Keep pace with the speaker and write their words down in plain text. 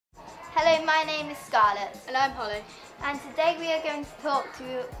Hi, my name is Scarlett. And I'm Holly. And today we are going to talk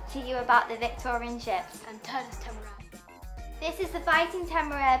to you about the Victorian ships. And Turner's Temeraine. This is the Fighting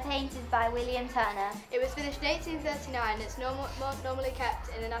Temeraine painted by William Turner. It was finished in 1839 and it's normally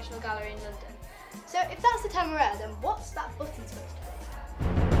kept in the National Gallery in London. So if that's the Temeraine, then what's that button supposed to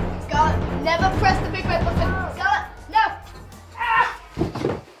be? Scarlett, never press the big red button. Scarlett, no! Ah!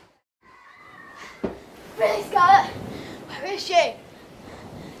 Really, Scarlett? Where is she?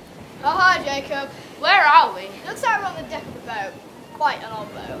 Oh, hi, Jacob. Where are we? Looks like we're on the deck of a boat. Quite an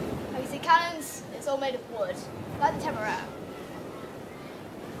old boat. Like you see cannons, it's all made of wood. Like the Temeraine.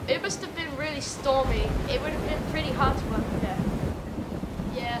 It must have been really stormy. It would have been pretty hard to work with it.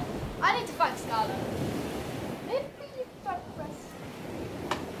 Yeah. I need to find Scarlett. Maybe you don't press.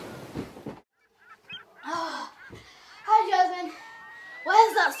 Oh. Hi, Jasmine.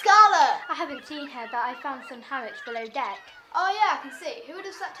 Where's that Scarlett? I haven't seen her, but I found some hammocks below deck. Oh yeah, I can see. Who would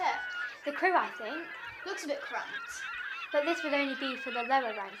have slept here? The crew, I think. Looks a bit cramped. But this would only be for the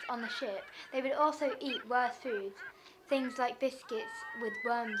lower ranks on the ship. They would also eat worse foods. Things like biscuits with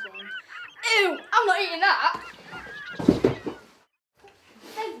worms in. Ew! I'm not eating that!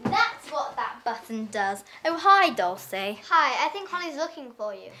 So that's what that button does. Oh, hi, Dulcie. Hi, I think Holly's looking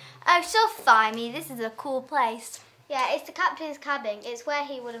for you. Oh, she'll find me. This is a cool place. Yeah, it's the captain's cabin. It's where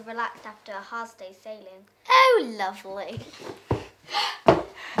he would have relaxed after a hard day's sailing. Oh, lovely.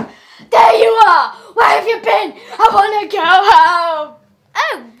 There you are! Where have you been? I want to go home!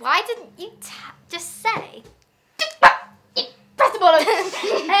 Oh, why didn't you just say? Press the button! Okay,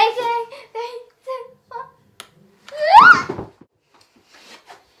 3, 2, 1.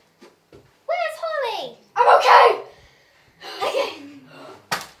 Where's Holly? I'm okay! Okay.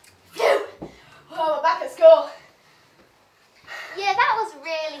 Phew! Oh, we're back at school. Yeah, that was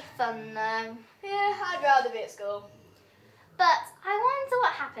really fun though. Yeah, I'd rather be at school. But I wonder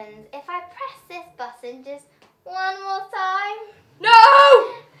what happens if I press this button just one more time. No!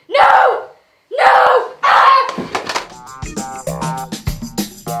 No!